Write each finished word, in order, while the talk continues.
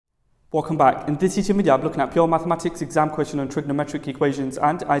Welcome back. In this teaching video, I'm looking at pure mathematics exam question on trigonometric equations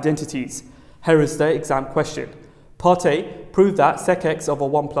and identities. Here is the exam question. Part A, prove that sec x over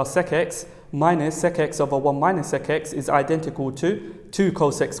 1 plus sec x minus sec x over 1 minus sec x is identical to 2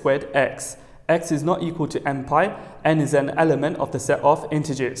 cosec squared x. X is not equal to n pi, n is an element of the set of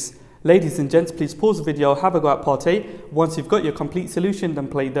integers. Ladies and gents, please pause the video, have a go at part A. Once you've got your complete solution, then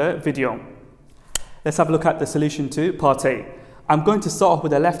play the video. Let's have a look at the solution to part A. I'm going to start off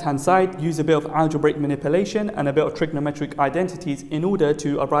with the left-hand side, use a bit of algebraic manipulation and a bit of trigonometric identities in order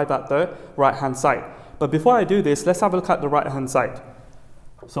to arrive at the right-hand side. But before I do this, let's have a look at the right-hand side.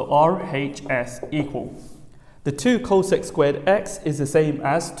 So RHS equal. The 2 cosec squared x is the same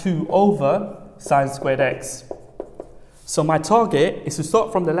as 2 over sine squared x. So my target is to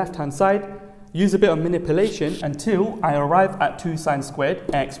start from the left-hand side, use a bit of manipulation until I arrive at 2 sine squared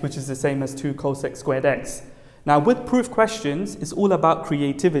x, which is the same as 2 cosec squared x. Now, with proof questions, it's all about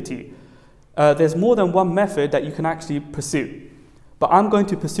creativity. There's more than one method that you can actually pursue. But I'm going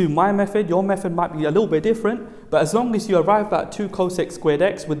to pursue my method. Your method might be a little bit different, but as long as you arrive at 2 cosec squared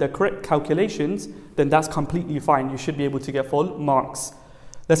x with the correct calculations, then that's completely fine. You should be able to get full marks.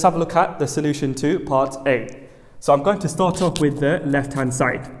 Let's have a look at the solution to part A. So I'm going to start off with the left-hand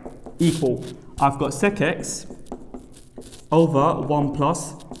side. Equal. I've got sec x over 1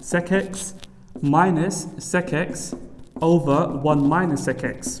 plus sec x minus sec x over 1 minus sec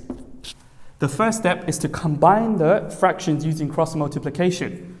x. The first step is to combine the fractions using cross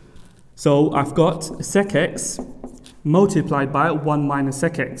multiplication. So I've got sec x multiplied by 1 minus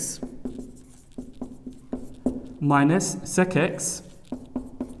sec x minus sec x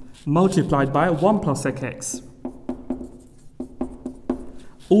multiplied by 1 plus sec x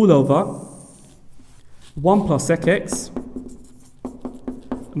all over 1 plus sec x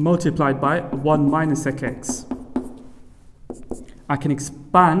multiplied by 1 minus sec x. I can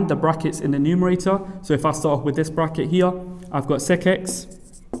expand the brackets in the numerator. So if I start off with this bracket here, I've got sec x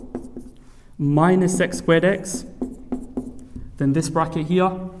minus sec squared x. Then this bracket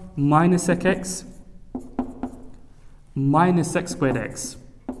here, minus sec x minus sec squared x.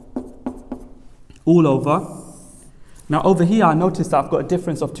 All over. Now over here, I notice that I've got a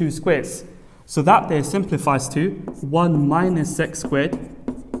difference of 2 squares. So that there simplifies to 1 minus sec squared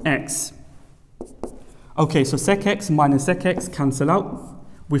x. Okay, so sec x minus sec x cancel out.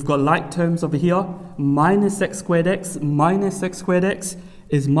 We've got like terms over here. Minus sec squared x minus sec squared x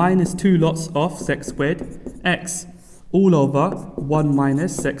is minus 2 lots of sec squared x. All over 1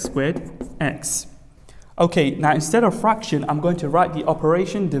 minus sec squared x. Okay, now instead of fraction, I'm going to write the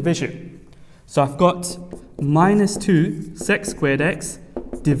operation division. So I've got minus 2 sec squared x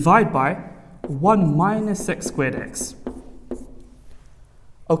divided by 1 minus sec squared x.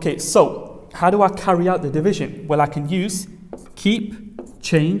 Okay, so how do I carry out the division? Well, I can use keep,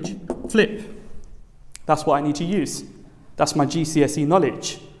 change, flip. That's what I need to use. That's my GCSE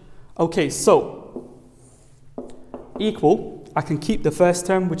knowledge. Okay, so equal, I can keep the first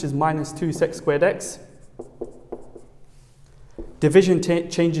term, which is minus 2 sec squared x. Division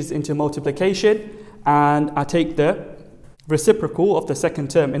changes into multiplication, and I take the reciprocal of the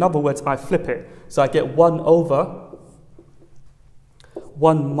second term. In other words, I flip it. So I get 1 over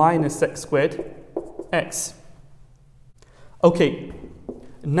 1 minus sec squared x. Okay,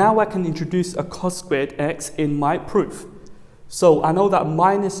 now I can introduce a cos squared x in my proof. So I know that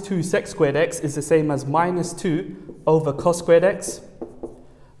minus 2 sec squared x is the same as minus 2 over cos squared x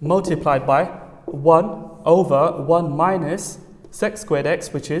multiplied by 1 over 1 minus sec squared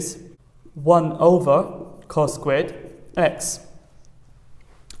x, which is 1 over cos squared x.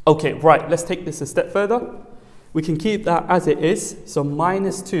 Okay, right, let's take this a step further. We can keep that as it is, so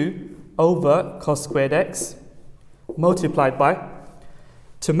minus 2 over cos squared x multiplied by.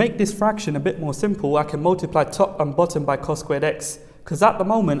 To make this fraction a bit more simple, I can multiply top and bottom by cos squared x, because at the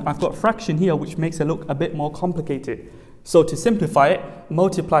moment I've got a fraction here which makes it look a bit more complicated. So to simplify it,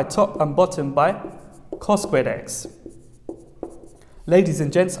 multiply top and bottom by cos squared x. Ladies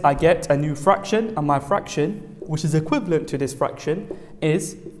and gents, I get a new fraction, and my fraction, which is equivalent to this fraction,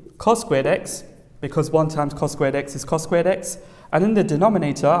 is cos squared x, because 1 times cos squared x is cos squared x. And in the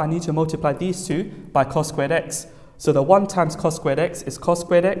denominator, I need to multiply these two by cos squared x. So the 1 times cos squared x is cos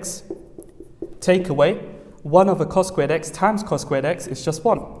squared x. Take away 1 over cos squared x times cos squared x is just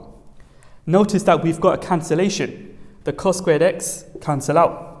 1. Notice that we've got a cancellation. The cos squared x cancel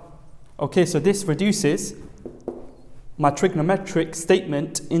out. Okay, so this reduces my trigonometric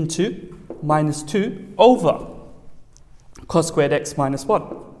statement into minus 2 over cos squared x minus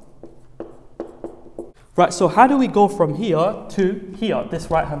 1. Right, so how do we go from here to here,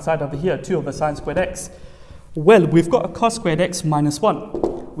 this right-hand side over here, 2 over sine squared x? Well, we've got a cos squared x minus 1.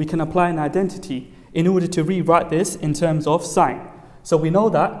 we can apply an identity in order to rewrite this in terms of sine. So we know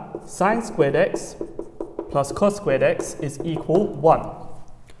that sine squared x plus cos squared x is equal 1.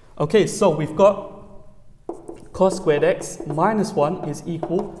 Okay, so we've got cos squared x minus 1 is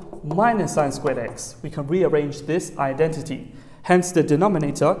equal minus sine squared x. We can rearrange this identity. Hence the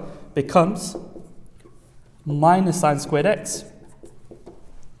denominator becomes minus sine squared x.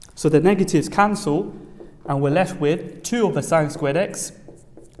 So the negatives cancel and we're left with 2 over sine squared x,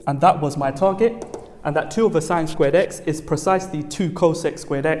 and that was my target, and that 2 over sine squared x is precisely 2 cosec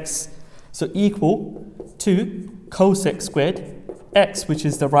squared x. So equal 2 cosec squared x, which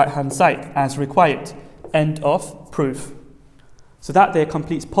is the right hand side as required. End of proof. So that there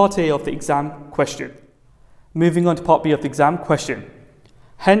completes part A of the exam question. Moving on to part B of the exam question.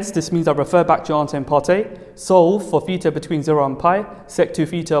 Hence, this means I refer back to your answer in part A. Solve for theta between 0 and pi, sec 2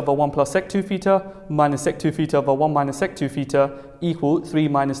 theta over 1 plus sec 2 theta minus sec 2 theta over 1 minus sec 2 theta equal 3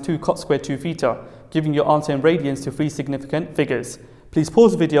 minus 2 cot squared 2 theta, giving your answer in radians to 3 significant figures. Please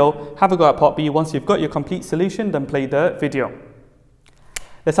pause the video, have a go at part B. Once you've got your complete solution, then play the video.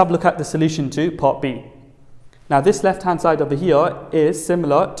 Let's have a look at the solution to part B. Now this left hand side over here is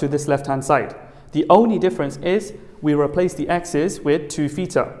similar to this left hand side. The only difference is we replace the x's with 2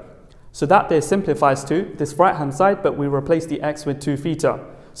 theta. So that there simplifies to this right hand side, but we replace the x with 2 theta.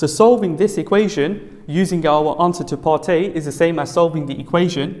 So solving this equation using our answer to part A is the same as solving the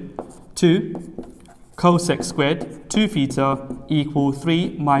equation 2 cosec squared 2 theta equal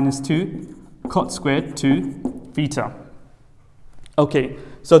 3 minus 2 cot squared 2 theta. Okay,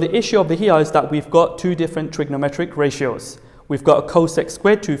 so the issue over here is that we've got 2 different trigonometric ratios. We've got a cosec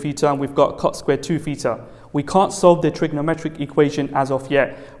squared 2 theta and we've got cot squared 2 theta. We can't solve the trigonometric equation as of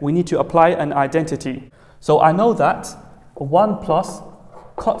yet. We need to apply an identity. So I know that 1 plus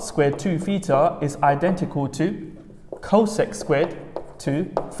cot squared 2 theta is identical to cosec squared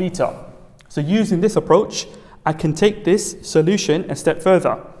 2 theta. So using this approach, I can take this solution a step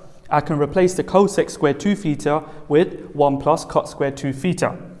further. I can replace the cosec squared 2 theta with 1 plus cot squared 2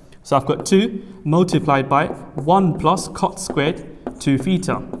 theta. So I've got 2 multiplied by 1 plus cot squared 2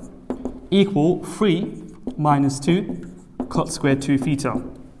 theta equal 3 minus 2 cot squared 2 theta.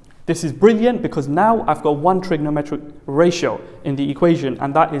 This is brilliant because now I've got one trigonometric ratio in the equation,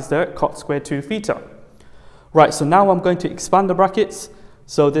 and that is the cot squared 2 theta. Right, so now I'm going to expand the brackets.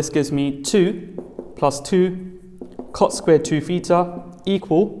 So this gives me 2 plus 2 cot squared 2 theta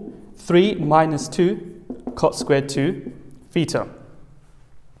equal 3 minus 2 cot squared 2 theta.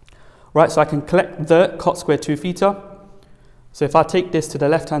 Right, so I can collect the cot squared 2 theta. So if I take this to the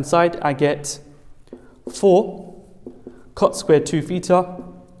left hand side, I get 4 cot squared 2 theta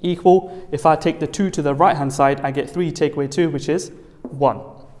equal, if I take the 2 to the right hand side, I get 3 take away 2, which is 1.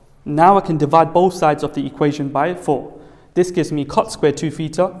 Now I can divide both sides of the equation by 4. This gives me cot squared 2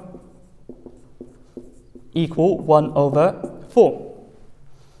 theta equal 1 over 4.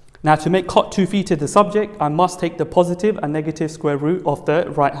 Now to make cot 2 theta the subject, I must take the positive and negative square root of the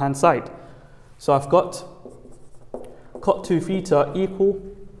right hand side. So I've got cot 2 theta equal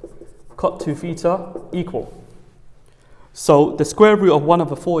cot 2 theta equal. So the square root of 1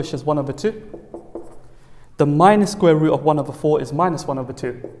 over 4 is just 1 over 2. The minus square root of 1 over 4 is minus 1 over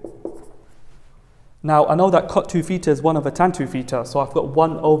 2. Now I know that cot 2 theta is 1 over tan 2 theta, so I've got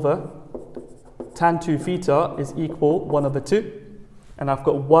 1 over tan 2 theta is equal 1 over 2. And I've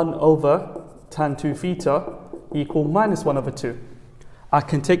got 1 over tan 2 theta equal minus 1 over 2. I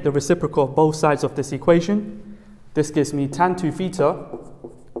can take the reciprocal of both sides of this equation. This gives me tan 2 theta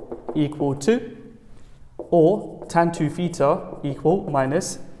equal 2, or tan 2 theta equal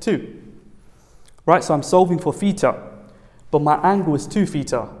minus 2. Right, so I'm solving for theta, but my angle is 2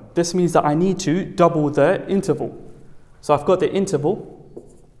 theta. This means that I need to double the interval. So I've got the interval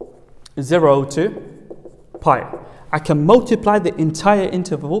 0 to pi. I can multiply the entire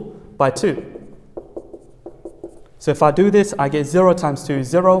interval by 2. So if I do this, I get 0 times 2 is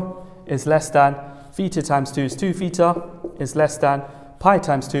 0 is less than theta times 2 is 2 theta is less than pi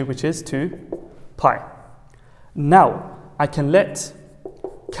times 2, which is 2 pi. Now I can let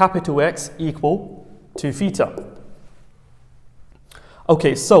capital X equal 2 theta.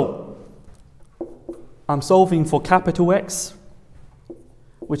 Okay, so I'm solving for capital X,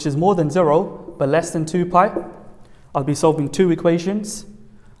 which is more than 0 but less than 2 pi. I'll be solving 2 equations.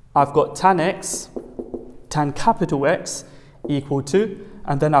 I've got tan X, tan capital X equal 2,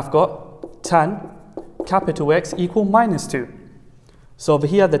 and then I've got tan capital X equal minus 2. So over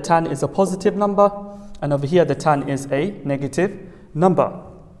here the tan is a positive number, and over here the tan is a negative number.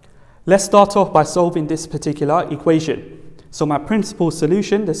 Let's start off by solving this particular equation. So my principal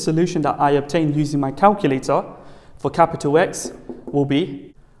solution, the solution that I obtained using my calculator for capital X, will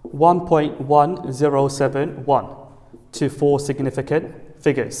be 1.1071 to 4 significant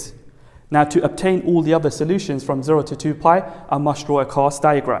figures. Now to obtain all the other solutions from 0 to 2 pi, I must draw a cos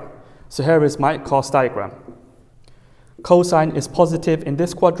diagram. So here is my cos diagram. Cosine is positive in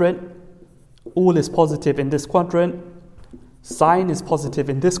this quadrant, all is positive in this quadrant, sine is positive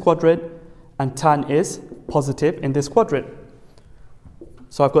in this quadrant, and tan is positive in this quadrant.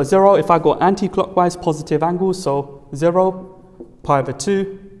 So I've got 0, if I go anti-clockwise, positive angles, so 0, pi over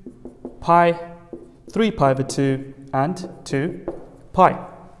 2, pi, 3 pi over 2, and 2 pi.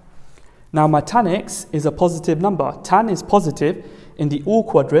 Now my tan x is a positive number. Tan is positive in the all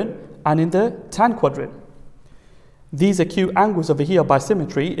quadrant and in the tan quadrant. These acute angles over here by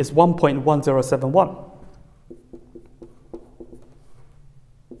symmetry is 1.1071.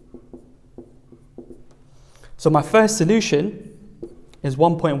 So my first solution is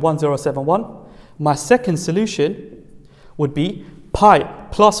 1.1071. My second solution would be pi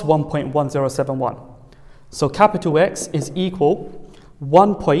plus 1.1071. So capital X is equal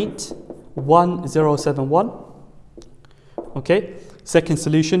 1.1071. Okay, second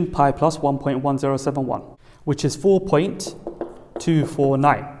solution, pi plus 1.1071, which is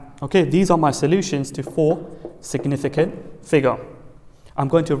 4.249. Okay, these are my solutions to 4 significant figure. I'm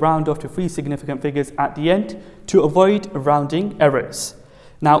going to round off to 3 significant figures at the end to avoid rounding errors.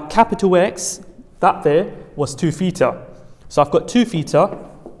 Now, capital X, that there was 2 theta. So I've got 2 theta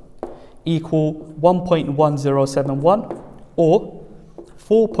equal 1.1071 or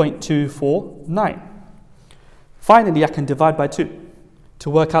 4.249. Finally, I can divide by 2 to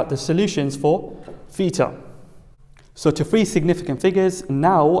work out the solutions for theta. So to 3 significant figures,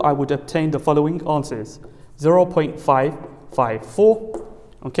 now I would obtain the following answers. 0.554,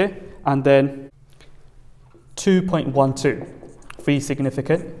 okay, and then 2.12, 3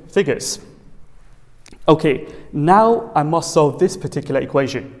 significant figures. Okay, now I must solve this particular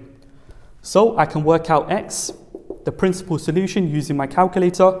equation. So I can work out x, the principal solution using my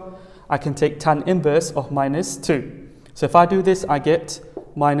calculator. I can take tan inverse of minus 2. So if I do this, I get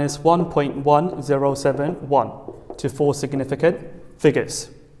minus 1.1071 to 4 significant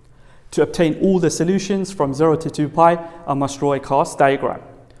figures. To obtain all the solutions from 0 to 2 pi, I must draw a cos diagram.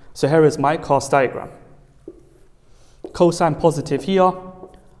 So here is my cos diagram. Cosine positive here,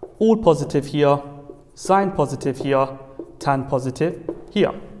 all positive here, sine positive here, tan positive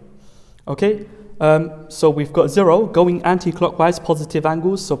here. Okay, so we've got 0 going anti-clockwise, positive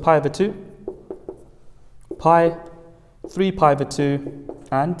angles, so pi over 2, pi, 3 pi over 2,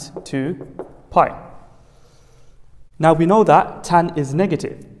 and 2 pi. Now we know that tan is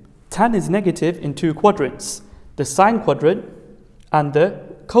negative. Tan is negative in 2 quadrants, the sine quadrant and the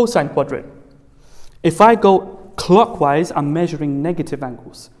cosine quadrant. If I go clockwise, I'm measuring negative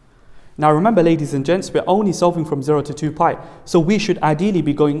angles. Now remember, ladies and gents, we're only solving from 0 to 2 pi, so we should ideally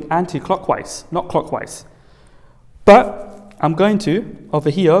be going anti-clockwise, not clockwise. But I'm going to, over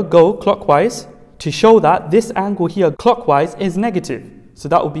here, go clockwise to show that this angle here clockwise is negative. So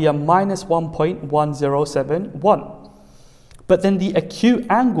that will be a minus 1.1071. But then the acute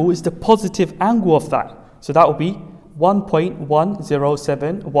angle is the positive angle of that. So that will be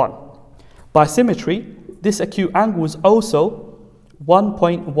 1.1071. By symmetry, this acute angle is also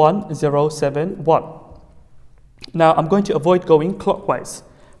 1.1071. Now I'm going to avoid going clockwise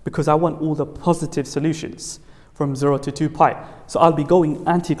because I want all the positive solutions from 0 to 2 pi. So I'll be going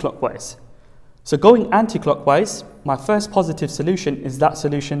anti-clockwise. So going anti-clockwise, my first positive solution is that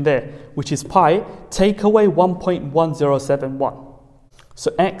solution there, which is pi, take away 1.1071.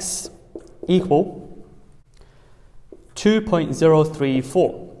 So x equal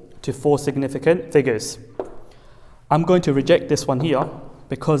 2.034 to 4 significant figures. I'm going to reject this one here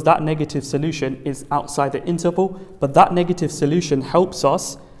because that negative solution is outside the interval, but that negative solution helps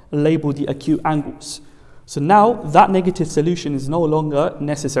us label the acute angles. So now that negative solution is no longer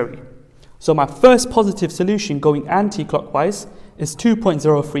necessary. So my first positive solution going anti-clockwise is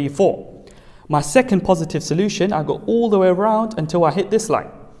 2.034. My second positive solution, I go all the way around until I hit this line.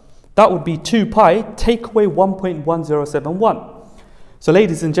 That would be 2 pi, take away 1.1071. So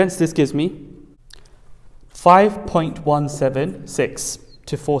ladies and gents, this gives me 5.176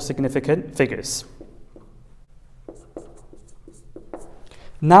 to 4 significant figures.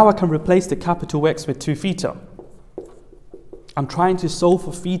 Now I can replace the capital X with 2 theta. I'm trying to solve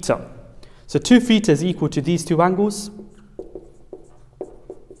for theta. So 2 theta is equal to these 2 angles.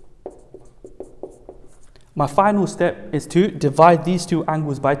 My final step is to divide these 2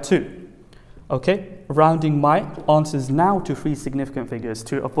 angles by 2. Okay, rounding my answers now to 3 significant figures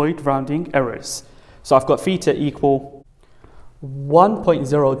to avoid rounding errors. So I've got theta equal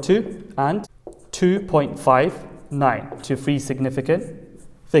 1.02 and 2.59 to 3 significant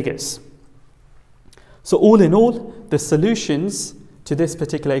figures. So all in all, the solutions to this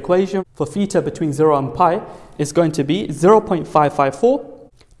particular equation for theta between 0 and pi is going to be 0.554,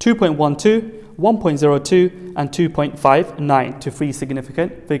 2.12, 1.02 and 2.59 to 3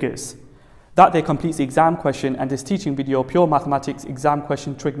 significant figures. That there completes the exam question and this teaching video, Pure Mathematics Exam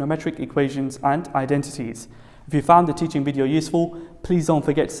Question, Trigonometric Equations and Identities. If you found the teaching video useful, please don't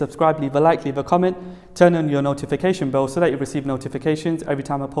forget to subscribe, leave a like, leave a comment, turn on your notification bell so that you receive notifications every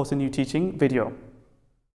time I post a new teaching video.